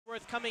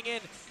Coming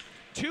in,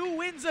 2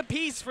 wins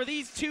apiece for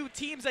these two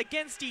teams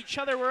against each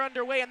other. We're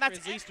underway, and that's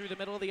Grizzlys through the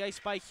middle of the ice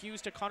by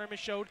Hughes to Connor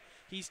Michaud.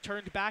 He's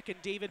turned back,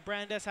 and David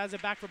Brandes has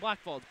it back for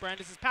Blackfalds.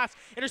 Brandes' pass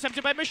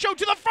intercepted by Michaud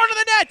to the front of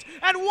the net,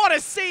 and what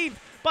a save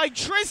by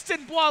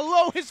Tristan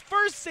Boileau. His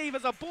first save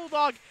as a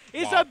Bulldog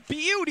is a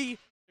beauty.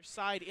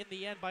 Side in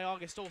the end by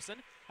August Olsen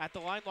at the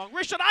line. Long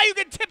wrist shot.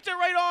 Ayugan tipped it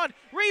right on.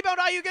 Rebound.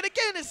 Ayugan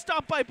again is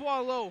stopped by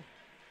Boileau.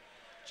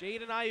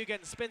 Jaden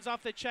Ayugan spins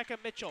off the check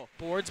of Mitchell.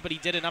 Boards, but he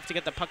did enough to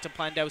get the puck to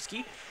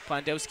Plandowski.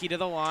 Plandowski to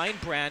the line.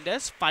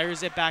 Brandes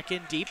fires it back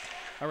in deep.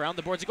 Around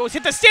the boards it goes.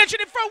 Hit the stanchion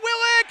in front.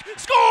 Willick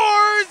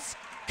scores!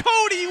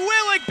 Kody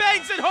Willick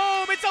bangs it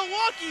home. It's a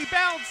lucky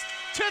bounce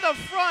to the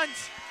front.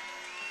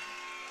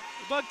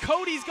 But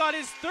Kody's got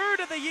his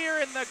 3rd of the year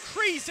in the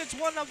crease. It's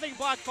 1-0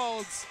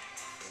 Blackfalds.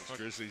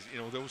 Grizzlies, you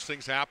know, those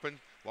things happen.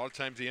 A lot of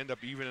times they end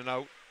up evening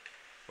out,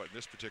 but in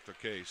this particular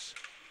case.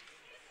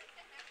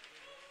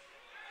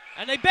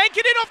 And they bank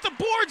it in off the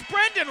boards.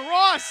 Brendan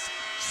Ross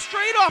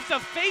straight off the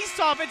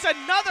face-off. It's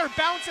another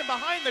bouncing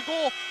behind the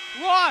goal.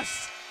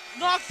 Ross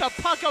knocked the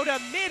puck out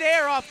of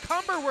midair off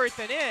Cumberworth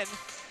and in.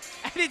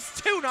 And it's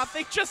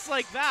 2-0 just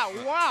like that.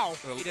 Wow.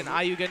 And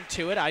Ayugan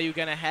to it.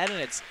 Ayugan ahead, and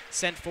it's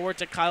sent forward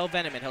to Kyle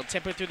Veneman. He'll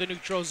tip it through the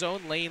neutral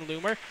zone. Layne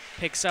Loomer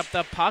picks up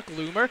the puck.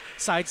 Loomer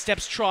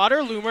sidesteps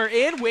Trotter. Loomer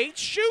in,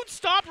 waits, shoots,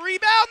 stop,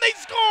 rebound. They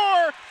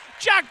score!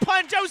 Jack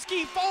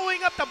Plandowski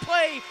following up the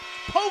play,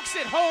 pokes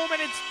it home,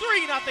 and it's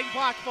 3-0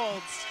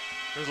 Blackfalds.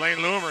 There's Layne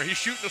Loomer. He's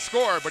shooting the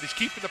score, but he's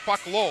keeping the puck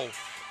low.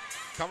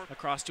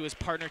 Across to his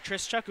partner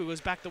Trischuk, who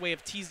goes back the way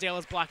of Teasdale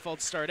as Blackfalds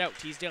start out.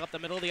 Teasdale up the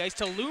middle of the ice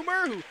to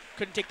Loomer, who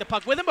couldn't take the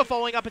puck with him, but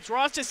following up it's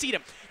Ross to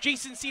Siedem.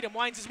 Jason Siedem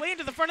winds his way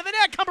into the front of the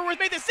net. Cumberworth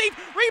made the save.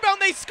 Rebound,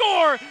 they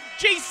score!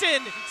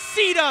 Jason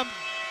Siedem.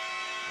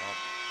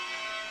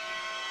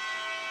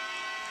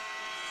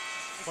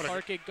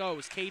 Park it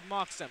goes. Cade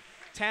Moxham.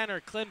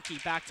 Tanner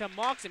Klimpke back to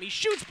Moxham. He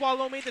shoots.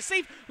 Boileau made the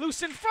save.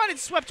 Loose in front.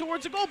 It's swept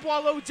towards the goal.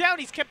 Boileau down.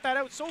 He's kept that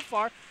out so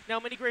far. Now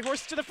Many Grey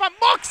Horses to the front.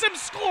 Moxham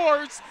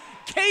scores!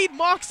 Cade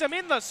Moxham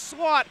in the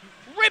slot.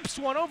 Rips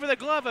one over the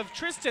glove of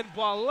Tristan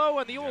Boileau,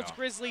 and the Olds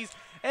Grizzlies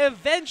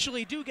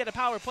eventually do get a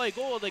power play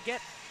goal to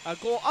get a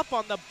goal up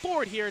on the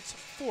board here. It's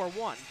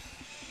 4-1.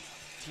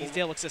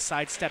 Teasdale looks to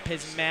sidestep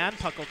his man.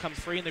 Puck will come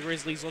free, and the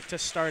Grizzlies look to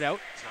start out.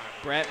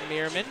 Brett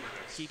Meerman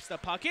keeps the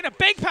puck in. A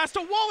bank pass to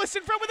Wallace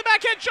in front with a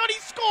backhand shot. He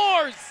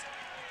scores!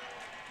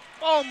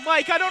 Oh,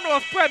 Mike, I don't know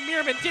if Brett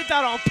Meerman did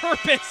that on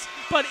purpose,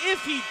 but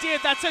if he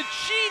did, that's a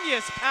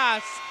genius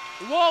pass.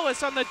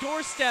 Wallace on the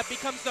doorstep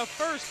becomes the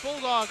first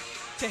Bulldog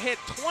to hit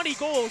 20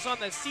 goals on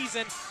the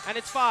season, and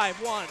it's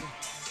 5-1.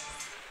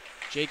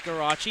 Jake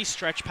Garachi,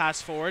 stretch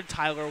pass forward.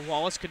 Tyler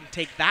Wallace couldn't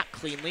take that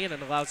cleanly, and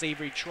it allows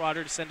Avery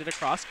Trotter to send it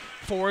across.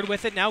 Forward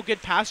with it now,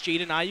 good pass.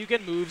 Jaden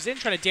Ayugan moves in,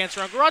 trying to dance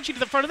around Garachi to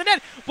the front of the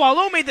net.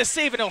 Boileau made the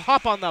save, and he'll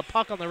hop on the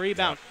puck on the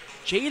rebound.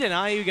 Jaden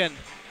Ayugan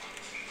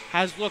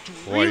has looked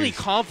really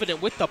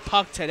confident with the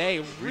puck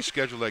today.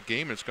 Reschedule that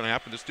game, and it's going to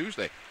happen this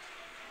Tuesday.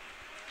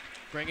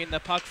 Bringing the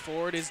puck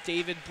forward is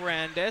David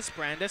Brandes.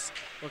 Brandes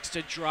looks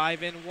to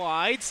drive in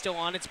wide. Still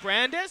on, it's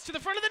Brandes to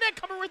the front of the net.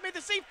 Cumberworth made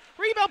the save.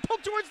 Rebound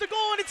poked towards the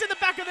goal, and it's in the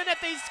back of the net.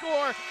 They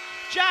score.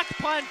 Jack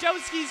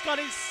Plandowski's got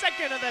his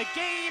 2nd of the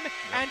game,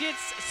 and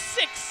it's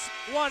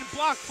 6-1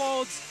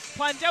 Blackfalds.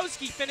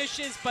 Plandowski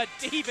finishes, but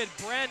David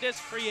Brandes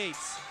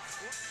creates.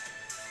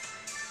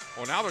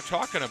 Well, now they're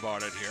talking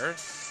about it here.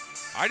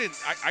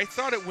 I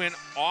thought it went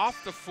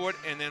off the foot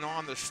and then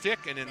on the stick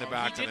and in the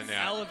back of the net. He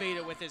didn't elevate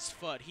it with his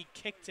foot. He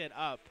kicked it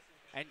up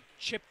and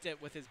chipped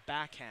it with his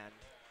backhand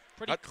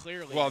pretty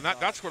clearly. Well,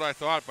 that's what I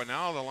thought, but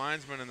now the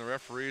linesmen and the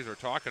referees are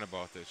talking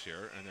about this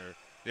here, and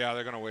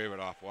they're going to wave it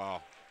off.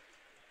 Wow.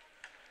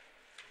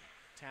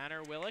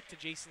 Tanner Willick to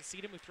Jason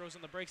Siedem, who throws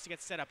on the brakes to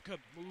get set up. Good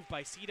move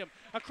by Siedem.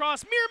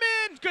 Across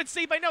Meerman. Good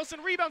save by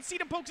Nelson. Rebound.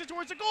 Siedem pokes it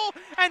towards the goal,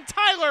 and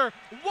Tyler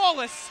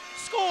Wallace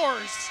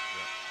scores.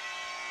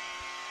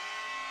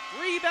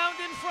 Rebound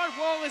in front,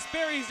 Wallace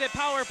buries it,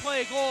 power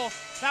play goal.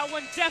 That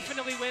one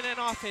definitely went in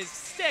off his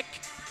stick,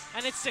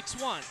 and it's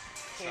 6-1.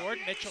 Forward,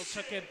 Mitchell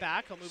took it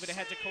back. He'll move it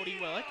ahead to Kody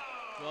Willick.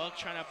 Willick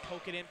trying to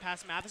poke it in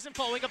past Matheson.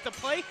 Following up the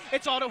play,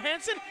 it's Otto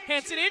Hanson.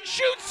 Hanson in,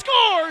 shoots,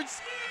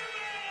 scores!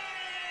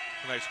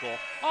 Nice goal.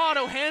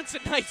 Otto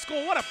Hanson, nice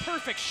goal. What a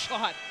perfect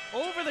shot.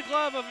 Over the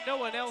glove of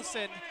Noah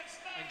Nelson.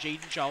 And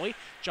Jaden Jolly.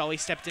 Jolly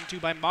stepped into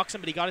by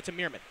Moxham, but he got it to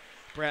Meerman.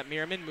 Brett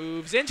Meerman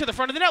moves into the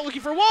front of the net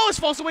looking for Wallace.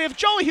 Falls away of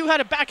Jolly, who had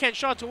a backhand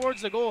shot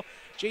towards the goal.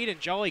 Jaden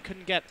Jolly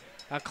couldn't get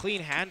a clean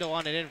handle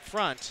on it in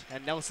front,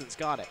 and Nelson's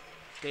got it.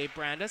 Dave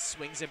Brandes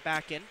swings it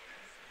back in.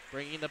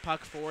 Bringing the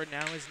puck forward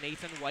now is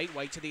Nathan White.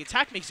 White to the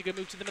attack, makes a good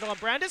move to the middle on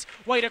Brandes.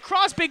 White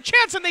across, big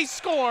chance, and they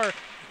score.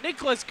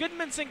 Niklas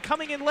Gudmundson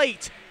coming in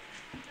late.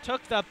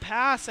 Took the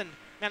pass and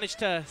managed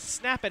to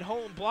snap it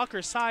home.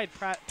 Blocker side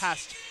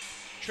past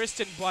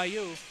Tristan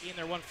Boileau in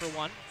their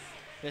 1-for-1.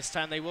 This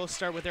time they will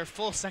start with their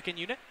full 2nd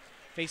unit.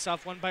 Face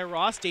off won by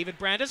Ross. David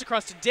Brandes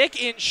across to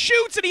Dick in,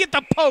 shoots, and he hit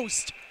the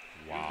post.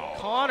 Wow.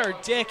 Connor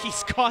Dick,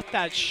 he's got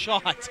that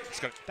shot.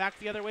 Back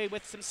the other way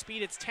with some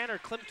speed. It's Tanner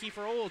Klimpke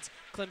for Olds.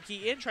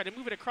 Klimpke in, tried to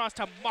move it across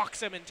to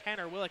Moxham, and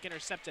Tanner Willick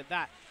intercepted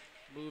that.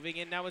 Moving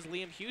in now is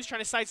Liam Hughes,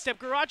 trying to sidestep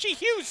Garachi.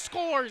 Hughes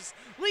scores!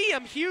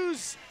 Liam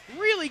Hughes,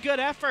 really good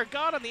effort.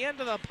 Got on the end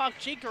of the puck.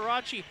 Jake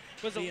Garachi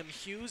was Liam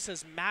Hughes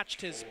has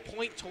matched his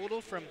point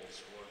total from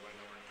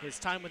his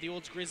time with the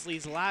Olds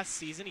Grizzlies last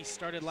season. He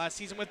started last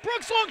season with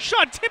Brooks. Long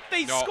shot, tip,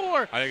 they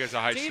score. I think it's a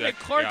high stick. David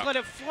Clark let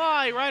it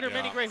fly. Ryder,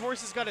 Many Great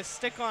Horses got a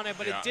stick on it,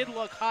 but it did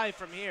look high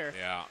from here.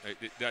 Yeah,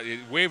 it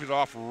waved it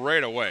off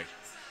right away.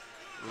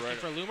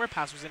 For Loomer,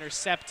 pass was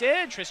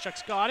intercepted.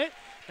 Trischuk's got it.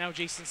 Now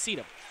Jason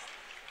Siedem.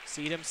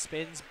 Siedem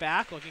spins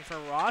back, looking for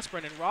Ross.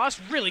 Brendan Ross,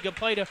 really good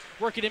play to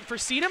work it in for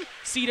Siedem.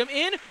 Siedem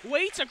in,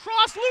 waits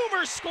across,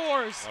 Loomer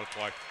scores! What a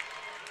play.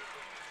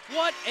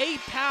 What a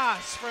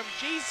pass from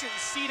Jason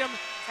Siedem,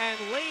 and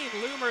Layne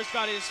Loomer's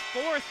got his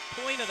 4th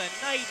point of the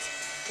night.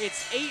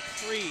 It's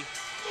 8-3.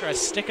 For a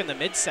stick in the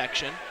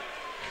midsection.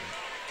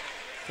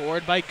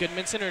 Forward by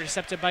Gudmundson,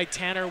 intercepted by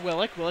Tanner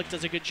Willick. Willick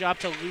does a good job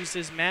to lose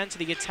his man to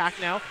the attack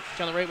now.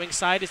 Down the right wing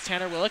side is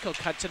Tanner Willick. He'll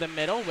cut to the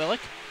middle. Willick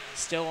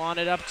still on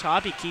it up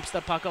top. He keeps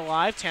the puck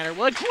alive. Tanner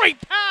Willick, great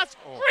pass!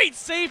 Great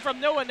save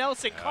from Noah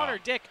Nelson. Connor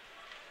Dick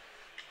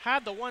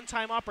had the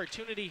one-time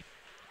opportunity.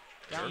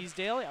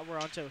 Teasdale, we're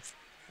on to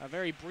a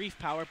very brief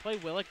power play.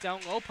 Willick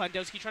down low.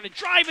 Plandowski trying to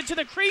drive into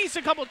the crease.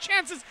 A couple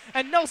chances,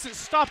 and Nelson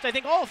stopped, I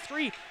think, all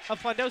 3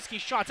 of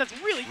Plandowski's shots. That's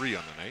really 3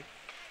 on the night.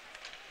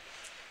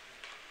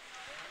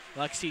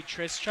 Alexey,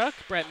 Trischuk,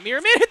 Brett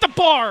Meerman hit the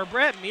bar.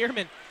 Brett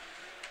Meerman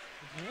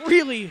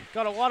really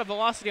got a lot of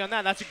velocity on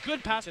that. That's a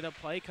good pass to the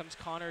play. Comes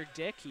Connor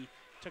Dick. He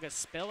took a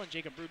spill, and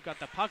Jacob Rude got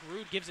the puck.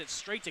 Rude gives it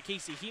straight to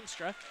Kasey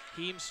Hiemstra.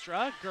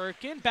 Hiemstra,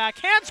 Gurkan,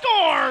 backhand,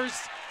 scores!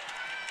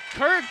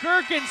 Kurt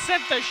Gurkan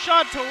sent the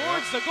shot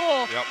towards the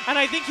goal, and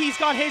I think he's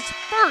got his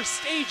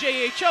first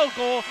AJHL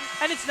goal,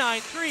 and it's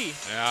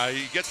 9-3. Yeah,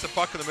 he gets the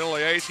puck in the middle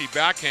of the ice. He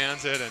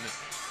backhands it, and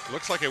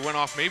looks like it went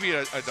off maybe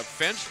a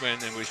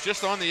defenseman and was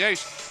just on the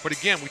ice. But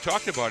again, we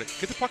talked about it.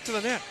 Get the puck to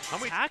the net. How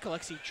many? Attack,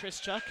 Alexey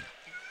Trischuk.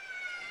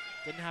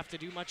 Didn't have to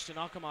do much to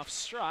knock him off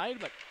stride,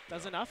 but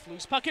does enough.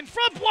 Loose puck in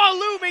front.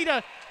 Boileau made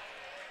a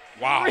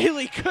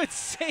really good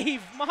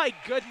save. My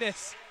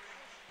goodness.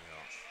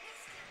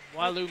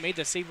 Boileau made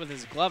the save with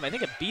his glove. I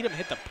think it beat him,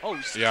 hit the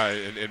post. Yeah,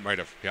 it might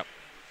have. Yep.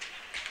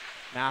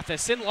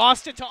 Matheson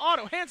lost it to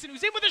Otto. Hanson,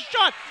 who's in with a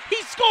shot.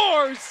 He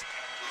scores.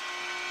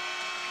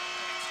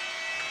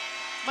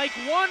 Mike,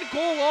 1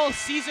 goal all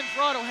season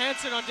for Otto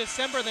Hanson on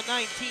December the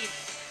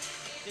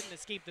 19th. Didn't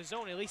escape the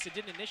zone, at least it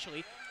didn't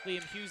initially.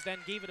 Liam Hughes then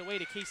gave it away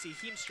to Kasey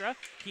Hiemstra.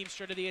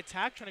 Hiemstra to the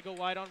attack, trying to go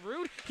wide on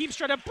Rude.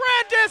 Hiemstra to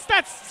Brandis!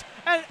 That's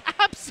an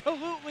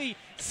absolutely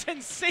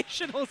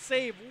sensational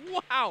save.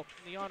 Wow!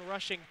 The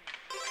on-rushing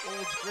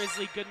Olds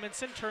Grizzly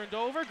Gudmundson turned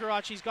over.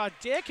 Garachi's got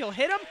Dick. He'll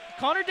hit him.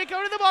 Connor Dick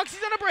out of the box.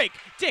 He's on a break.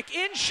 Dick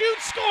in,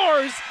 shoots,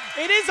 scores!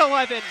 It is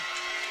 11.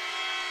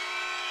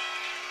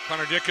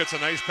 Connor Dick gets a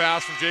nice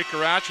pass from Jake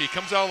Garachi. He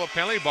comes out of the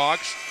penalty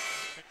box.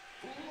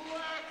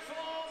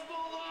 Blackfalds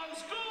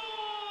Bulldogs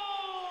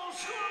goal!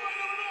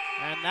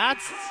 And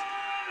that's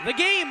the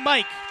game,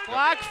 Mike.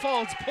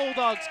 Blackfalds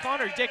Bulldogs.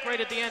 Connor Dick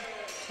right at the end,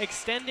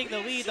 extending the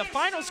lead. The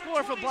final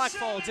score for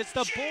Blackfalds, it's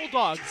the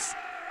Bulldogs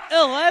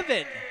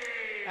 11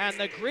 and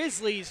the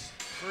Grizzlies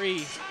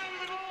 3.